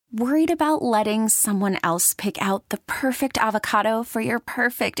Worried about letting someone else pick out the perfect avocado for your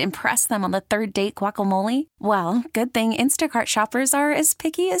perfect impress them on the third date guacamole? Well, good thing Instacart shoppers are as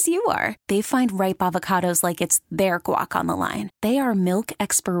picky as you are. They find ripe avocados like it's their guac on the line. They are milk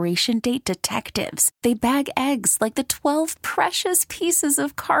expiration date detectives. They bag eggs like the 12 precious pieces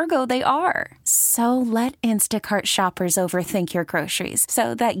of cargo they are. So let Instacart shoppers overthink your groceries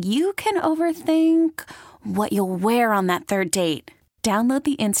so that you can overthink what you'll wear on that third date. Download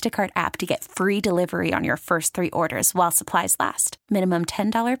the Instacart app to get free delivery on your first 3 orders while supplies last. Minimum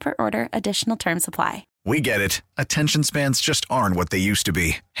 $10 per order. Additional terms apply. We get it. Attention spans just aren't what they used to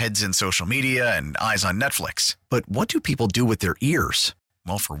be. Heads in social media and eyes on Netflix. But what do people do with their ears?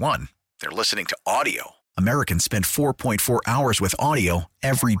 Well, for one, they're listening to audio. Americans spend 4.4 hours with audio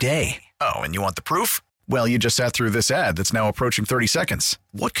every day. Oh, and you want the proof? Well, you just sat through this ad that's now approaching 30 seconds.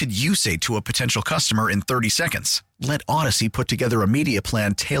 What could you say to a potential customer in 30 seconds? Let Odyssey put together a media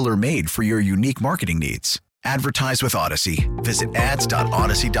plan tailor-made for your unique marketing needs. Advertise with Odyssey. Visit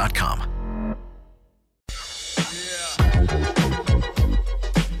ads.odyssey.com.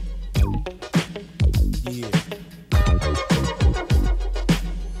 Yeah.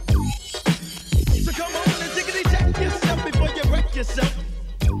 So come on and check yourself before you wreck yourself.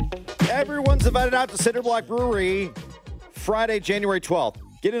 Everyone's invited out to Cinder Block Brewery Friday, January 12th.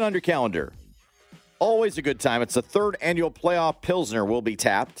 Get it on your calendar. Always a good time. It's the 3rd annual playoff Pilsner will be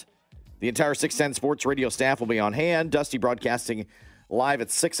tapped. The entire 610 Sports Radio staff will be on hand. Dusty broadcasting live at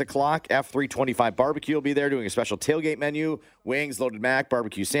 6 o'clock. F325 Barbecue will be there doing a special tailgate menu. Wings, loaded mac,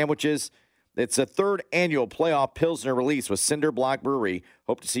 barbecue sandwiches. It's a 3rd annual playoff Pilsner release with Cinder Block Brewery.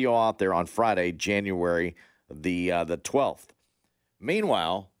 Hope to see you all out there on Friday, January the 12th.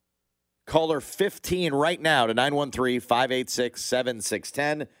 Meanwhile, caller 15 right now to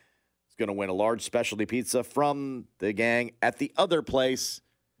 913-586-7610 is going to win a large specialty pizza from the gang at the other place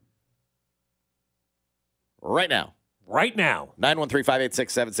right now. Right now.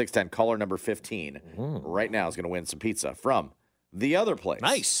 913-586-7610. Caller number 15 right now is going to win some pizza from the other place.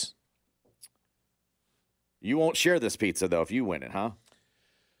 Nice. You won't share this pizza, though, if you win it, huh?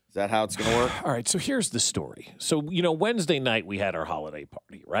 Is that how it's going to work? All right, so here's the story. So, Wednesday night we had our holiday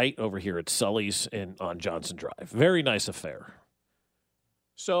party, right, over here at Sully's on Johnson Drive. Very nice affair.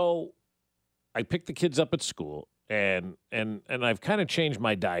 So I picked the kids up at school, and I've kind of changed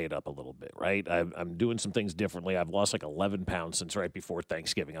my diet up a little bit, right? I'm doing some things differently. I've lost like 11 pounds since right before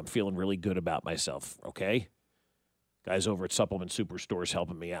Thanksgiving. I'm feeling really good about myself, okay? Guys over at Supplement Superstore's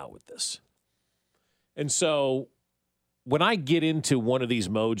helping me out with this. And so when I get into one of these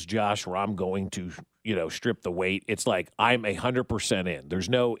modes, Josh, where I'm going to, strip the weight, it's like I'm 100% in. There's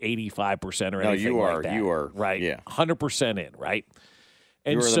no 85% or anything like that. You are. Right? Yeah. 100% in, right?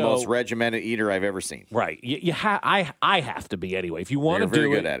 And you are the most regimented eater I've ever seen. Right. I have to be anyway. If you want to do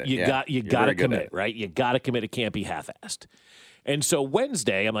good at it. You got to commit, right? You got to commit. It can't be half-assed. And so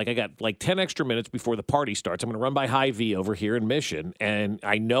Wednesday, I'm like, I got like 10 extra minutes before the party starts. I'm going to run by Hy-Vee over here in Mission, and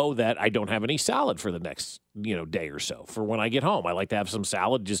I know that I don't have any salad for the next, day or so. For when I get home, I like to have some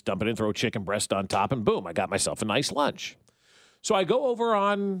salad, just dump it in, throw a chicken breast on top, and boom, I got myself a nice lunch. So I go over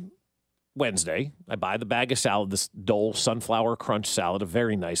on Wednesday. I buy the bag of salad, this Dole Sunflower Crunch salad, a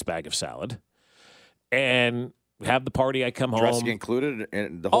very nice bag of salad, and have the party. I come home. Dressing included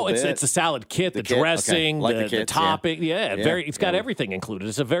in the whole bit? It's a salad kit, the dressing, okay. the topping. Yeah, very. It's got everything included.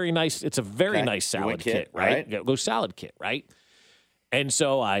 It's a very nice salad kit, right? Go salad kit, right? And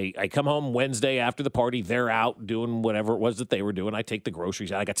so I come home Wednesday after the party. They're out doing whatever it was that they were doing. I take the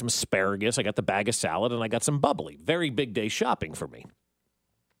groceries out. I got some asparagus. I got the bag of salad, and I got some bubbly. Very big day shopping for me.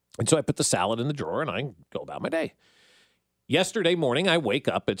 And so I put the salad in the drawer, and I go about my day. Yesterday morning, I wake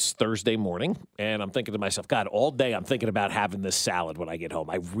up. It's Thursday morning, and I'm thinking to myself, God, all day I'm thinking about having this salad when I get home.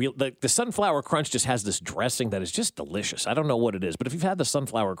 The Sunflower Crunch just has this dressing that is just delicious. I don't know what it is, but if you've had the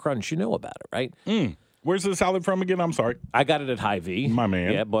Sunflower Crunch, you know about it, right? Where's the salad from again? I'm sorry. I got it at Hy-Vee. My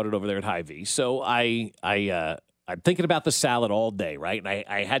man. Yeah, bought it over there at Hy-Vee. So I'm thinking about the salad all day, right? And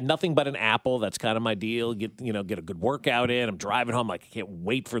I had nothing but an apple. That's kind of my deal. Get a good workout in. I'm driving home. Like, I can't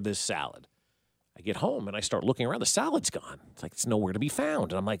wait for this salad. I get home and I start looking around. The salad's gone. It's like it's nowhere to be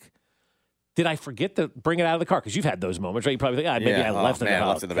found. And I'm like, did I forget to bring it out of the car? Because you've had those moments, right? You probably think, I left it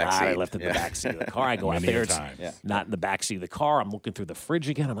in the back seat. I left it in the back seat of the car. I go out there. It's not in the back seat of the car. I'm looking through the fridge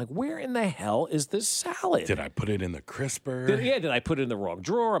again. I'm like, where in the hell is this salad? Did I put it in the crisper? Did I put it in the wrong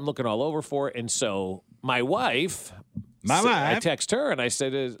drawer? I'm looking all over for it. And so my wife, I text her and I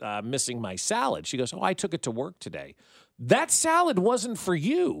said, missing my salad. She goes, I took it to work today. That salad wasn't for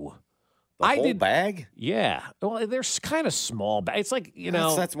you. The whole bag? Yeah. Well, they're kind of small. It's like,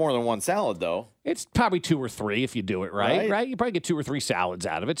 That's more than one salad, though. It's probably 2 or 3 if you do it right? You probably get 2 or 3 salads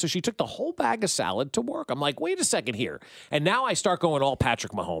out of it. So she took the whole bag of salad to work. I'm like, wait a second here. And now I start going all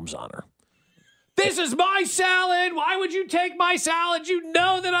Patrick Mahomes on her. This is my salad. Why would you take my salad? You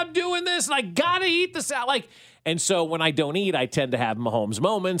know that I'm doing this, and I got to eat the salad. And so when I don't eat, I tend to have Mahomes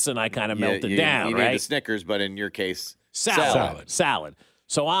moments, and I kind of melt it down, you right? need the Snickers, but in your case, Salad.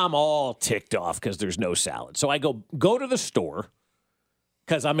 So I'm all ticked off because there's no salad. So I go to the store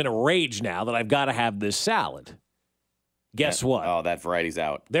because I'm in a rage now that I've got to have this salad. Guess what? Oh, that variety's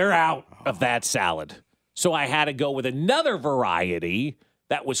out. They're out of that salad. So I had to go with another variety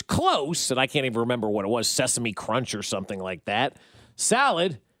that was close, and I can't even remember what it was, Sesame Crunch or something like that,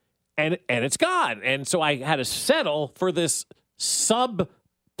 salad, and it's gone. And so I had to settle for this subpar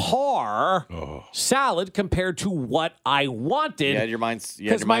salad compared to what I wanted. Yeah, your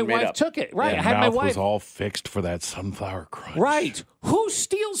because my wife took it. Right, I had my wife was all fixed for that sunflower crunch. Right. Who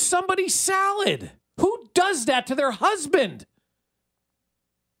steals somebody's salad? Who does that to their husband?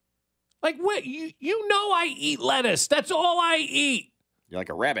 Like, what? You know I eat lettuce. That's all I eat. You're like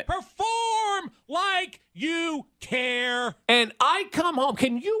a rabbit. Perform like you care. And I come home.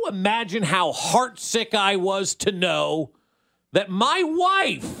 Can you imagine how heartsick I was to know that my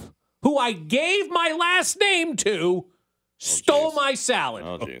wife, who I gave my last name to, stole my salad?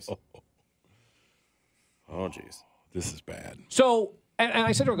 Oh, jeez. Oh, jeez. This is bad. So, and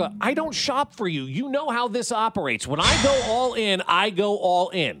I said to her, I don't shop for you. You know how this operates. When I go all in, I go all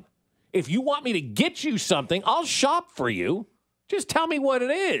in. If you want me to get you something, I'll shop for you. Just tell me what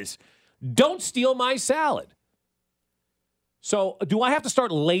it is. Don't steal my salad. So, do I have to start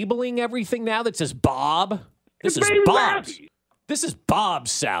labeling everything now that says Bob? This is Bob's. This is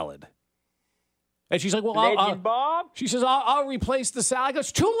Bob's salad. And she's like, well, Bob? She says, I'll replace the salad. I go,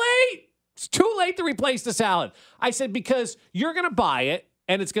 it's too late. It's too late to replace the salad. I said, because you're going to buy it,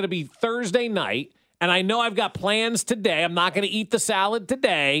 and it's going to be Thursday night, and I know I've got plans today. I'm not going to eat the salad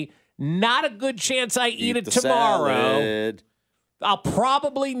today. Not a good chance I eat it tomorrow. Salad. I'll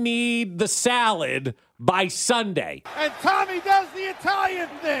probably need the salad by Sunday. And Tommy does the Italian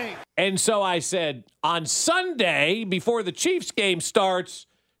thing. And so I said, on Sunday, before the Chiefs game starts,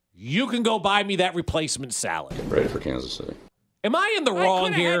 you can go buy me that replacement salad. Ready for Kansas City. Am I in the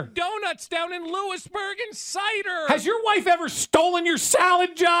wrong here? Had donuts down in Lewisburg and cider. Has your wife ever stolen your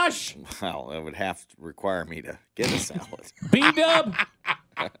salad, Josh? Well, that would have to require me to get a salad. B-Dub?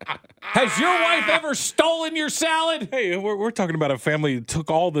 Has your wife ever stolen your salad? Hey, we're talking about a family that took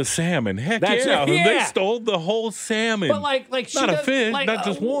all the salmon. Heck That's yeah. it, yeah. They stole the whole salmon. But like she not a does, fish, not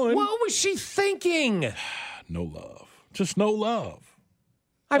just one. What was she thinking? No love. Just no love.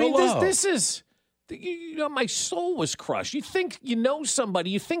 I mean, love. this is, you know, my soul was crushed. You think you know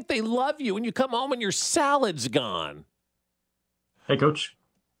somebody, you think they love you, and you come home and your salad's gone. Hey, Coach.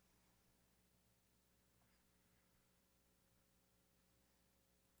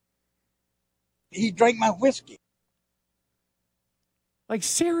 He drank my whiskey. Like,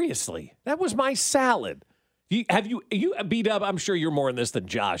 seriously, that was my salad. You beat up? I'm sure you're more in this than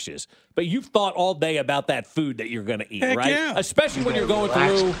Josh is, but you've thought all day about that food that you're going to eat, Heck right? yeah. Especially when you're going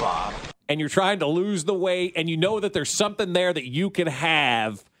through and you're trying to lose the weight, and you know that there's something there that you can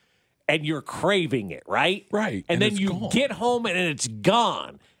have, and you're craving it, right? Right. And then it's you gone. get home and it's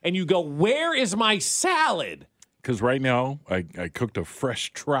gone, and you go, "Where is my salad?" Because right now, I cooked a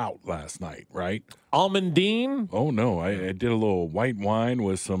fresh trout last night, right? Almondine? Oh, no. I did a little white wine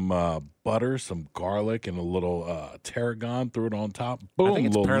with some butter, some garlic, and a little tarragon. Threw it on top. Boom. I think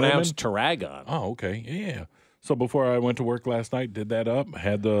it's little pronounced lemon. tarragon. Oh, okay. Yeah. So before I went to work last night, did that up.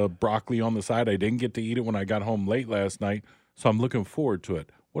 Had the broccoli on the side. I didn't get to eat it when I got home late last night, so I'm looking forward to it.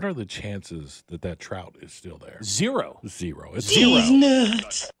 What are the chances that trout is still there? Zero. Zero. It's These zero.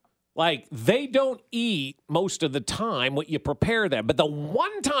 nuts. Like, they don't eat most of the time what you prepare them. But the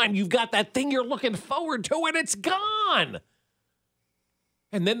one time you've got that thing you're looking forward to, and it's gone.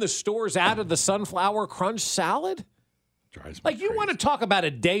 And then the store's out of the sunflower crunch salad? Drives me Like, you crazy. want to talk about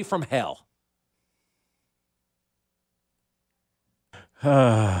a day from hell.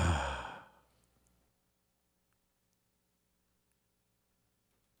 I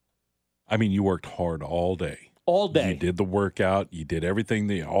mean, you worked hard all day. All day. You did the workout. You did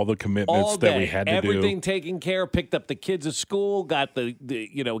everything, all the commitments All day. that we had to Everything do. taken care of. Picked up the kids at school. Got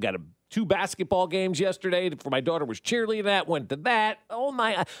got 2 basketball games yesterday. For my daughter was cheerleading at. Went to that. Oh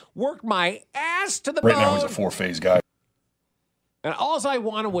my! Worked my ass to the bone. Right now, he's a 4-phase guy. And all I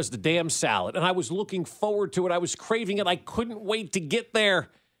wanted was the damn salad. And I was looking forward to it. I was craving it. I couldn't wait to get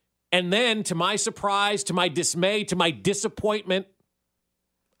there. And then, to my surprise, to my dismay, to my disappointment,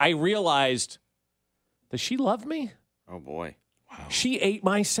 I realized, does she love me? Oh, boy. Wow. She ate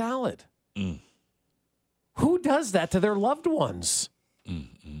my salad. Who does that to their loved ones?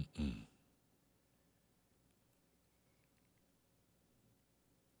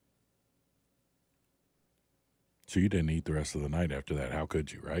 So you didn't eat the rest of the night after that. How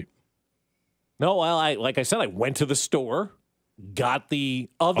could you, right? No, well, like I said, I went to the store, got the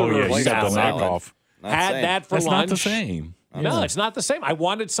other You got the salad, knockoff. Not had same. that for That's lunch. not the same. No, it's not the same. I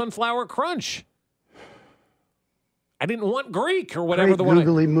wanted sunflower crunch. I didn't want Greek or whatever the one.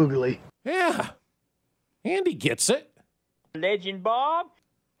 Googly moogly. Yeah. Andy gets it. Legend Bob.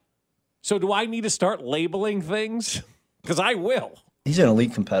 So do I need to start labeling things? Because I will. He's an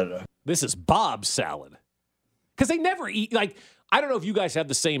elite competitor. This is Bob's salad. Because they never eat, like, I don't know if you guys have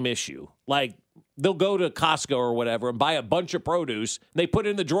the same issue. Like, they'll go to Costco or whatever and buy a bunch of produce, and they put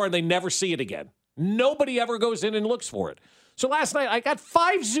it in the drawer and they never see it again. Nobody ever goes in and looks for it. So last night, I got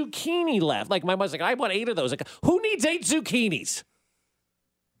 5 zucchini left. Like, my mother's like, I bought 8 of those. Like, who needs 8 zucchinis?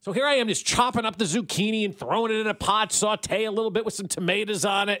 So here I am just chopping up the zucchini and throwing it in a pot, saute a little bit with some tomatoes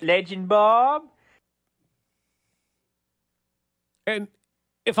on it. Legend Bob. And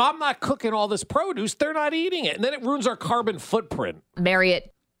if I'm not cooking all this produce, they're not eating it. And then it ruins our carbon footprint.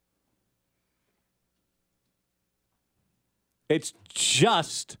 Marriott. It's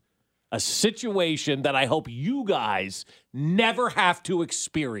just a situation that I hope you guys never have to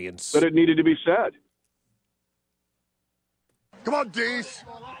experience. But it needed to be said. Come on, Dees.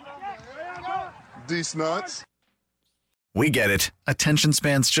 Dees nuts. We get it. Attention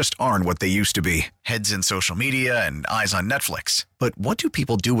spans just aren't what they used to be. Heads in social media and eyes on Netflix. But what do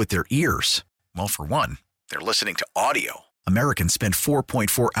people do with their ears? Well, for one, they're listening to audio. Americans spend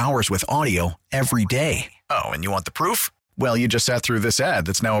 4.4 hours with audio every day. Oh, and you want the proof? Well, you just sat through this ad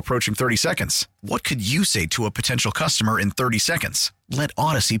that's now approaching 30 seconds. What could you say to a potential customer in 30 seconds? Let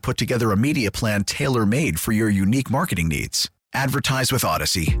Odyssey put together a media plan tailor-made for your unique marketing needs. Advertise with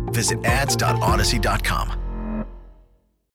Odyssey. Visit ads.odyssey.com.